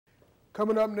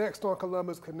Coming up next on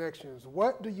Columbus Connections,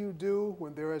 what do you do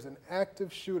when there is an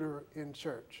active shooter in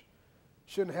church?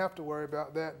 Shouldn't have to worry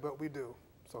about that, but we do.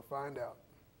 So find out.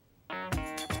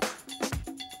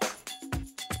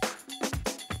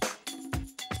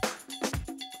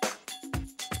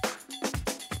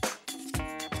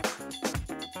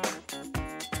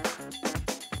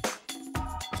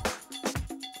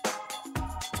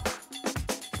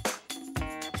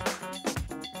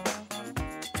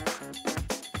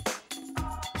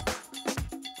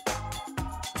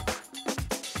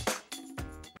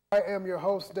 I am your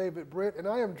host, David Britt, and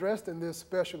I am dressed in this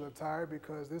special attire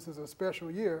because this is a special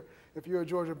year if you're a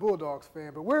Georgia Bulldogs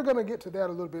fan. But we're going to get to that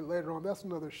a little bit later on. That's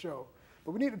another show.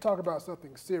 But we need to talk about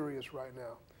something serious right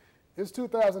now. It's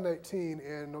 2018,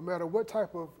 and no matter what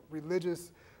type of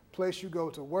religious place you go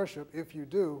to worship, if you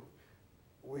do,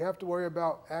 we have to worry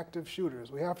about active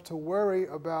shooters. We have to worry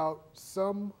about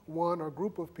someone or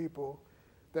group of people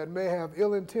that may have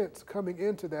ill intents coming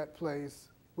into that place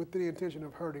with the intention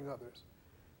of hurting others.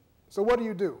 So what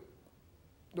do?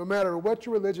 No matter what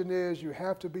your religion is, you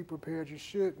have to be prepared. You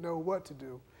should know what to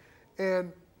do.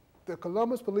 And the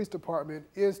Columbus Police Department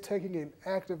is taking an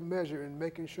active measure in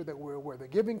making sure that we're aware. They're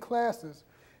giving classes,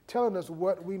 telling us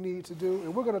what we need to do,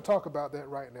 and we're going to talk about that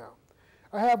right now.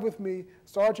 I have with me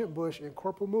Sergeant Bush and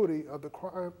Corporal Moody of the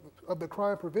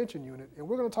Crime Prevention Unit, and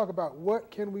we're going to talk about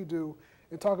what can we do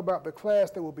and talk about the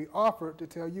class that will be offered to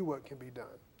tell you what can be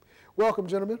done. Welcome,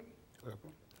 gentlemen. Welcome.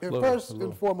 And first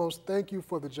and foremost, thank you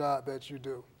for the job that you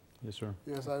do. Yes, sir.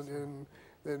 Yes,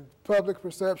 in public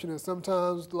perception, and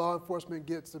sometimes law enforcement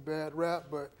gets a bad rap,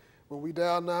 but when we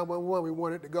dial 911, we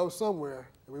want it to go somewhere,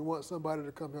 and we want somebody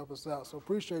to come help us out. So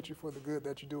appreciate you for the good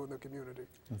that you do in the community.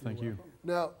 Well, thank you.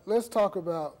 Now, let's talk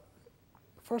about,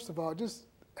 first of all, just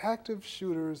active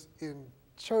shooters in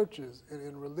churches and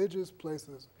in religious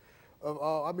places of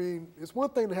all. I mean, it's one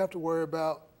thing to have to worry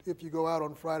about if you go out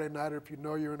on Friday night or if you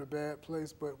know you're in a bad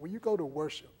place, but when you go to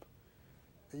worship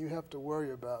and you have to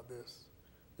worry about this,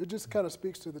 it just kind of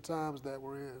speaks to the times that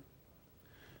we're in.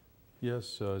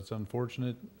 Yes, it's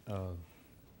unfortunate.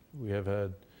 We have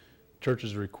had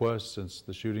churches request since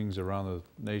the shootings around the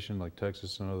nation, like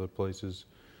Texas and other places,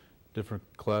 different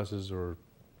classes or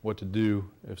what to do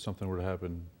if something were to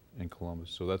happen in Columbus.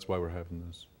 So that's why we're having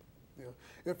this. Yeah.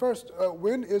 And first,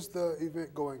 when is the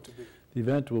event going to be? The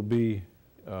event will be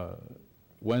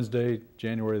Wednesday,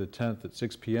 January the 10th at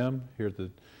 6 p.m. here at the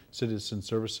Citizen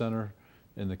Service Center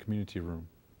in the community room.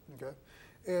 Okay.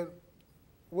 And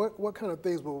what kind of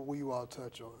things will you all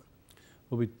touch on?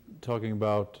 We'll be talking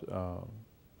about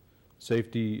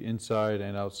safety inside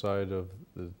and outside of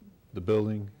the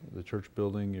building, the church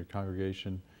building, your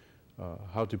congregation,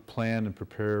 how to plan and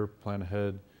prepare, plan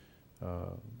ahead,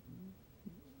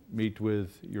 meet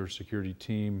with your security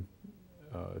team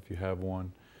if you have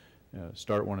one,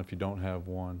 start one if you don't have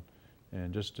one,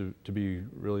 and just to be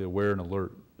really aware and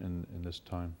alert in this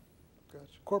time. Gotcha.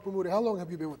 Corporal Moody, how long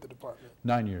have you been with the department?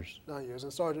 9 years. 9 years.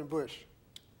 And Sergeant Bush?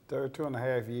 32 and a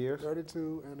half years.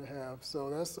 32 and a half. So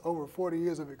that's over 40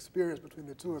 years of experience between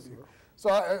the two of you.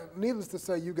 So needless to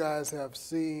say, you guys have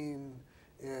seen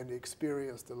and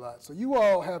experienced a lot. So you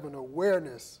all have an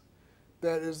awareness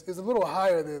that is a little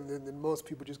higher than most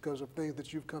people just because of things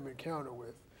that you've come encounter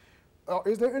with.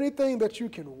 Is there anything that you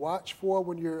can watch for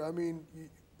when you're, I mean,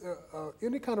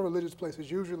 any kind of religious place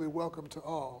is usually welcome to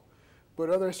all, but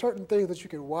are there certain things that you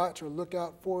can watch or look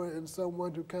out for in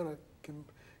someone who can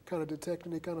detect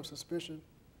any kind of suspicion?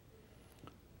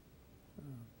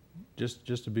 Just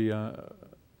to be,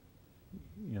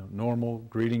 normal,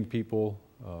 greeting people,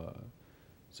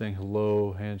 saying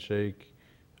hello, handshake,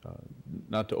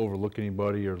 not to overlook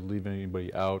anybody or leave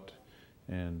anybody out.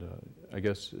 And I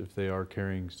guess if they are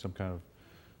carrying some kind of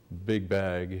big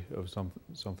bag of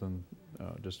something,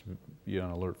 just be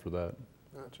on alert for that.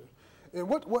 Gotcha. And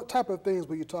what type of things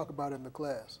will you talk about in the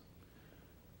class?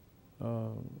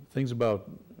 Things about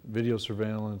video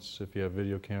surveillance, if you have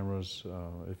video cameras,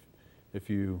 if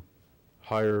you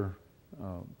hire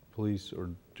police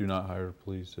or do not hire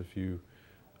police, if you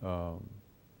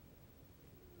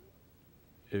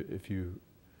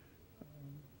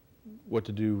what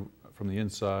to do from the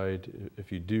inside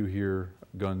if you do hear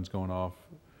guns going off,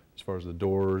 as far as the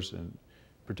doors and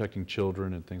protecting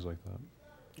children and things like that.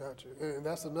 Gotcha. And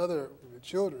that's another,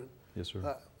 children. Yes,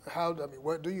 sir.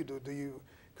 What do you do?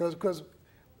 Because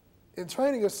in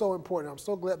training is so important. I'm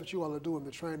so glad that you all are doing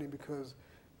the training, because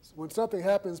when something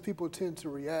happens, people tend to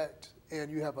react,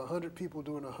 and you have 100 people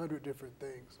doing 100 different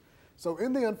things. So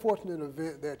in the unfortunate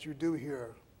event that you do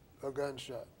hear a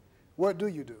gunshot, what do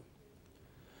you do?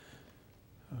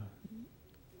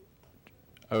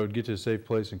 I would get to a safe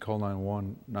place and call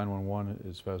 911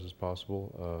 as fast as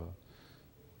possible.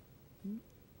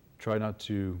 Try not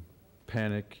to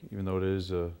panic, even though it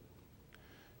is a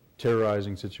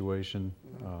terrorizing situation.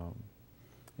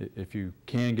 If you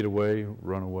can get away,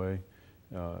 run away.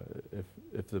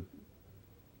 If the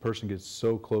person gets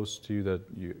so close to you that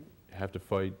you have to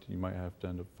fight, you might have to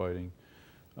end up fighting.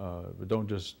 But don't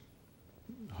just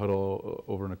huddle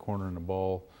over in a corner in a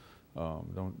ball.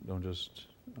 Don't just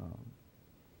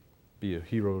be a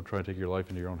hero, try to take your life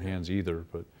into your own hands either.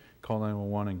 But call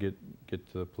 911 and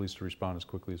get the police to respond as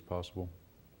quickly as possible.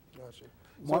 Gotcha.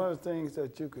 One of the things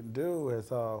that you can do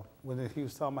is when he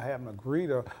was talking about having a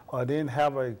greeter or then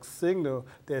have a signal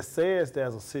that says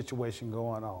there's a situation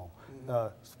going on,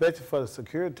 especially for the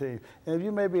security team. And if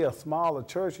you may be a smaller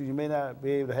church, you may not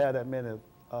be able to have that many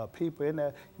people in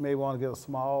there. You may want to get a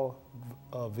small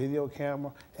video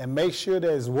camera and make sure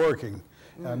that it's working.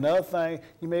 Another thing,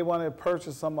 you may want to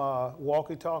purchase some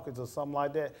walkie-talkies or something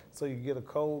like that so you get a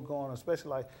code going,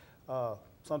 especially like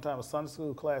sometimes Sunday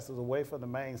school class is away from the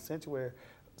main sanctuary,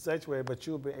 but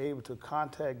you'll be able to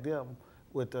contact them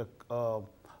with the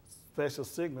special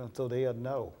signal so they'll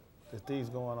know that things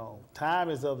going on.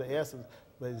 Time is of the essence,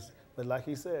 but like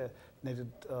he said, you need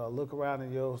to look around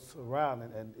in your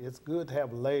surrounding, and it's good to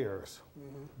have layers.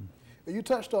 And you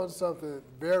touched on something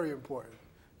very important.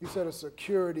 You said a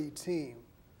security team.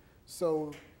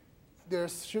 So there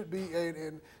should be,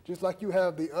 and just like you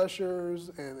have the ushers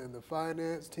and the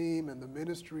finance team and the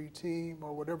ministry team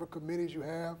or whatever committees you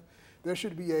have, there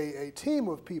should be a team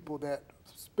of people that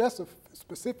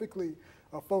specifically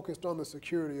are focused on the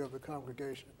security of the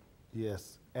congregation.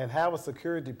 Yes, and have a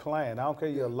security plan. I don't care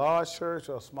if you're a large church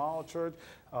or a small church,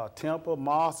 temple,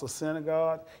 mosque, or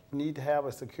synagogue, you need to have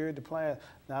a security plan,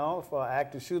 not only for an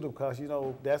active shooter, because, you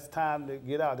know, that's time to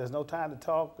get out. There's no time to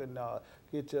talk and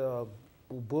get your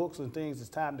books and things. It's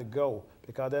time to go,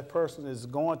 because that person is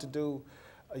going to do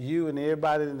you and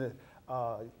everybody in the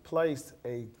place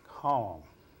a harm,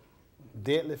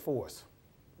 deadly force.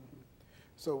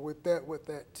 So with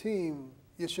that team,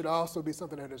 it should also be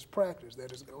something that is practiced,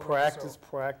 that is going Practice, on.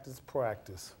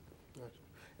 practice. Gotcha.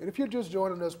 And if you're just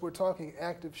joining us, we're talking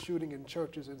active shooting in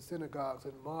churches and synagogues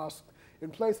and mosques,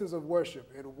 in places of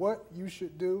worship, and what you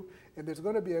should do. And there's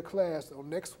going to be a class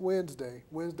on next Wednesday,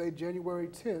 January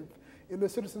 10th, in the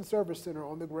Citizen Service Center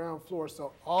on the ground floor.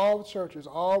 So all churches,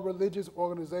 all religious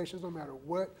organizations, no matter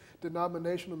what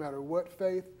denomination, no matter what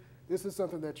faith, this is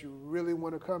something that you really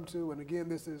want to come to. And again,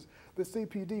 this is the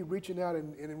CPD reaching out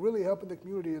and really helping the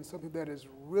community in something that is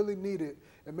really needed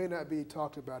and may not be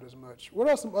talked about as much. What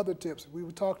are some other tips? We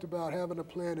talked about having a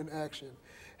plan in action,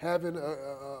 having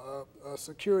a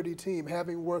security team,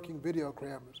 having working video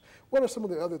cameras. What are some of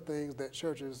the other things that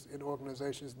churches and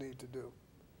organizations need to do?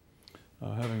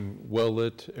 Having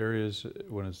well-lit areas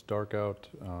when it's dark out,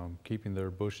 keeping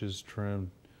their bushes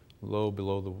trimmed low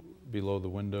below the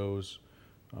windows,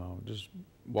 just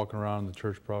walking around the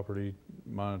church property,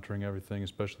 monitoring everything,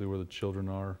 especially where the children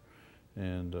are,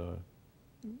 and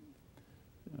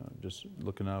just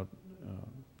looking out,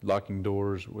 locking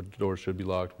doors, what doors should be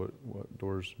locked, what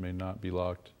doors may not be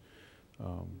locked.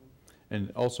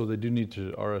 And also they do need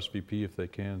to RSVP if they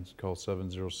can. Call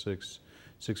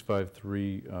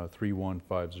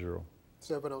 706-653-3150.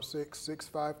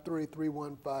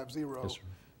 706-653-3150 Yes, sir.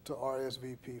 to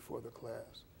RSVP for the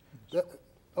class.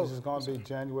 This is going to be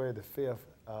January the 5th.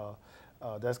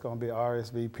 That's going to be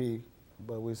RSVP.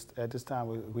 But at this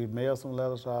time, we mailed some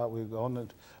letters out. We're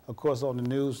of course, on the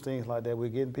news, things like that. We're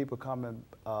getting people coming,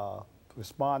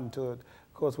 responding to it.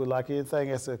 Of course, we like anything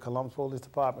as the Columbus Police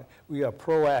Department. We are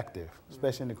proactive,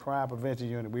 especially in the crime prevention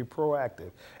unit. We're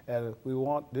proactive, and we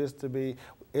want this to be.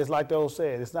 It's like those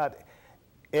said. It's not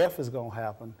if it's going to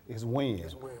happen. It's when.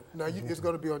 It's when. Now, it's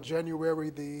going to be on January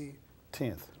the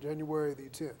 10th. January the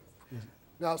 10th.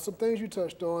 Now, some things you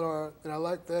touched on are, and I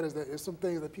like that, is that it's some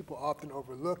things that people often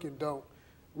overlook and don't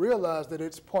realize that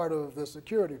it's part of the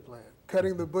security plan.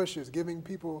 Cutting the bushes, giving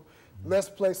people less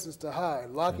places to hide,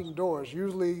 locking doors.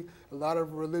 Usually, a lot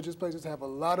of religious places have a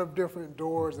lot of different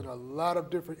doors and a lot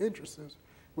of different entrances,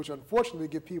 which unfortunately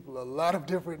give people a lot of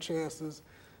different chances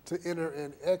to enter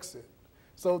and exit.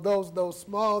 So those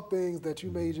small things that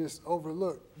you may just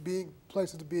overlook,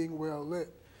 places being well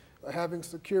lit, having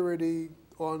security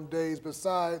on days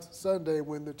besides Sunday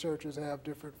when the churches have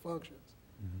different functions.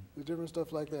 There's different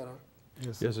stuff like that, huh?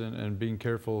 Yes, and being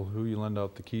careful who you lend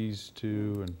out the keys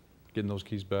to and getting those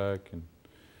keys back. And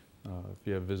if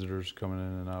you have visitors coming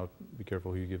in and out, be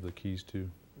careful who you give the keys to.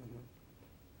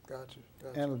 Gotcha.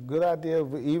 And a good idea,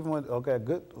 even when, okay,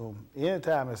 good,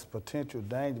 anytime it's potential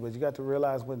danger, but you got to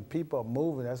realize when people are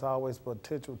moving, that's always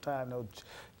potential time,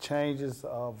 changes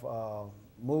of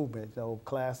movement,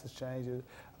 classes changes,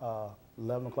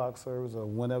 11 o'clock service or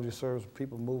whenever you service,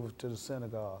 people move to the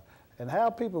synagogue. And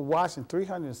have people watching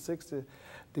 360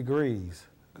 degrees,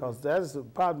 because that is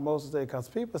probably most of the day, because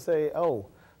people say, oh,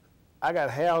 I got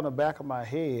hair on the back of my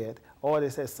head, or they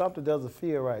say something doesn't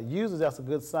feel right. Usually that's a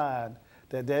good sign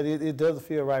that it doesn't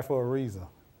feel right for a reason.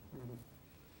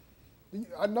 Mm-hmm.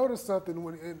 I noticed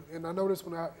something, and I noticed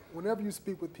whenever you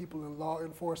speak with people in law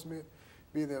enforcement,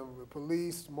 be them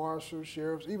police, marshals,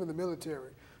 sheriffs, even the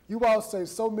military, you all say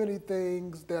so many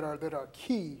things that are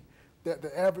key that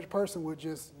the average person would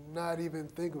just not even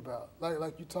think about.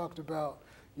 Like you talked about,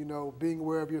 being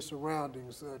aware of your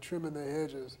surroundings, trimming the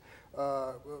hedges.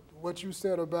 What you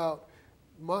said about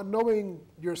knowing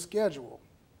your schedule,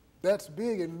 that's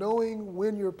big, and knowing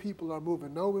when your people are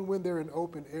moving, knowing when they're in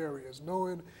open areas,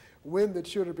 knowing when the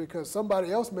children, because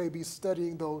somebody else may be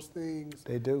studying those things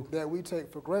that we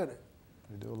take for granted.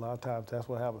 They do a lot of times. That's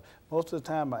what happens. Most of the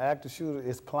time, an active shooter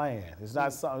is planned. It's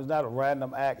not something. It's not a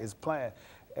random act. It's planned.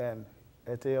 And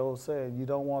as they old saying, you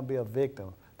don't want to be a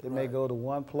victim. They may go to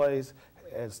one place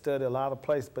and study a lot of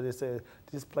places, but they say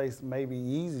this place may be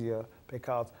easier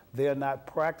because they're not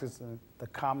practicing the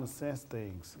common sense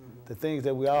things, the things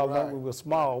that we all learned when we were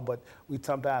small, but we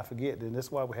sometimes forget. And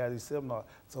that's why we have these seminars,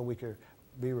 so we can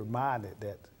be reminded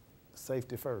that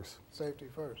safety first. Safety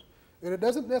first. And it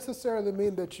doesn't necessarily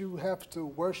mean that you have to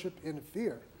worship in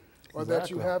fear or that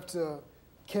you have to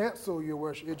cancel your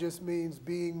worship. It just means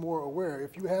being more aware.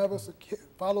 If you have us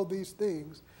follow these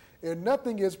things, and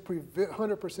nothing is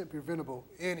 100% preventable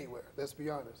anywhere, let's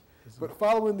be honest. But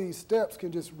following these steps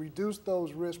can just reduce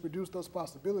those risks, reduce those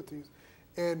possibilities,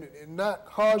 and not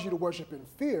cause you to worship in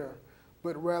fear,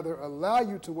 but rather allow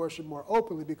you to worship more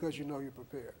openly because you know you're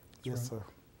prepared. Yes, sir.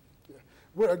 Yeah.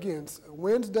 Well, again,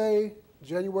 Wednesday,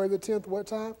 January the 10th, what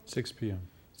time? 6 p.m.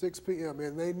 6 p.m.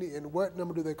 And what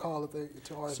number do they call if they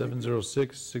to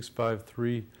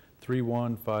RSVP?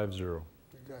 706-653-3150.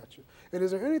 Gotcha. And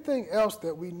is there anything else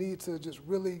that we need to just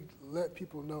really let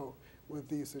people know with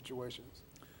these situations?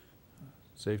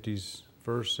 Safety's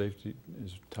first. Safety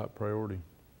is top priority.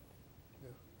 Yeah.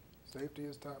 Safety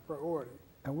is top priority.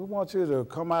 And we want you to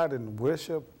come out and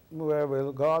worship wherever,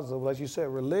 regardless of, like you said,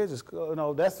 religious.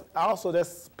 That's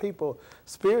people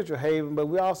spiritual haven, but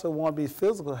we also want to be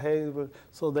physical haven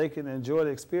so they can enjoy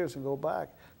the experience and go back,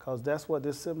 because that's what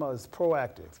this seminar is,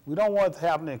 proactive. We don't want it to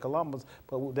happen in Columbus,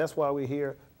 but that's why we're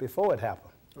here before it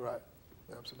happened. Right,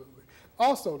 absolutely.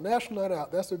 Also, National Night Out,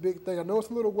 that's a big thing. I know it's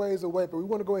a little ways away, but we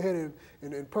want to go ahead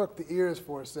and perk the ears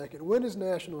for a second. When is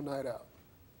National Night Out?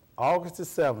 August the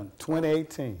 7th,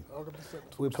 2018. August the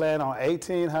 7th. We plan on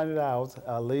 1,800 hours,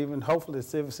 leaving. Hopefully the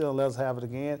Civic Center lets us have it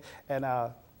again. And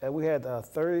we had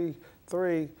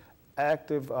 33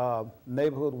 active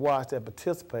neighborhood watch that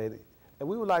participated. And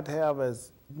we would like to have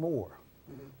as more.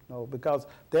 Because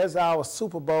there's our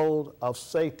Super Bowl of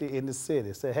safety in the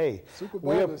city. Say, hey, Super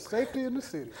Bowl is safety in the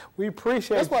city. We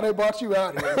appreciate. That's why they brought you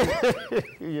out here.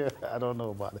 Yeah, I don't know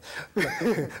about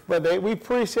it, but we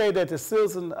appreciate that the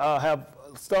citizens have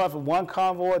started from one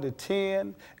convoy to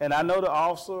 10, and I know the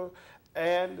officer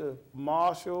and the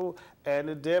marshal and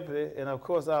the deputy, and of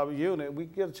course our unit. We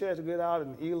get a chance to get out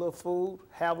and eat a little food,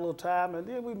 have a little time, and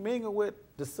then we mingle with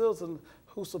the citizens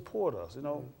who support us.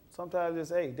 Sometimes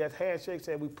it's, hey, that handshake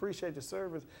said we appreciate the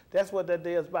service. That's what that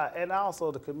day is about. And also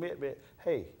the commitment,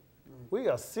 hey, we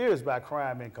are serious about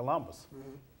crime in Columbus.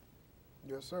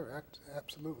 Yes, sir,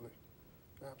 absolutely,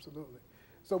 absolutely.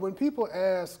 So when people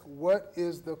ask, what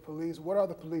is the police, what are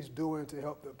the police doing to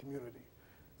help the community?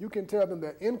 You can tell them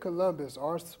that in Columbus,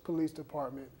 our police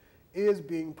department is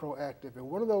being proactive. And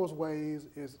one of those ways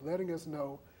is letting us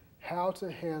know how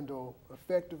to handle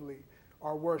effectively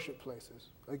our worship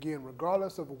places. Again,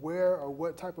 regardless of where or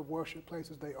what type of worship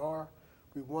places they are,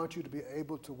 we want you to be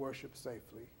able to worship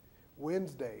safely.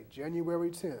 Wednesday,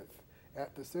 January 10th,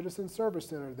 at the Citizen Service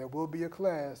Center, there will be a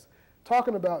class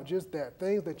talking about just that,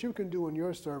 things that you can do in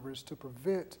your service to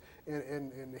prevent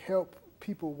and help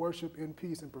people worship in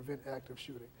peace and prevent active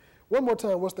shooting. One more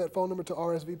time, what's that phone number to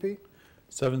RSVP?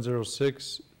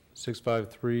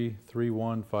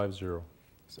 706-653-3150.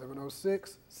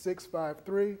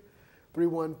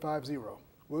 706-653-3150.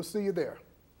 We'll see you there.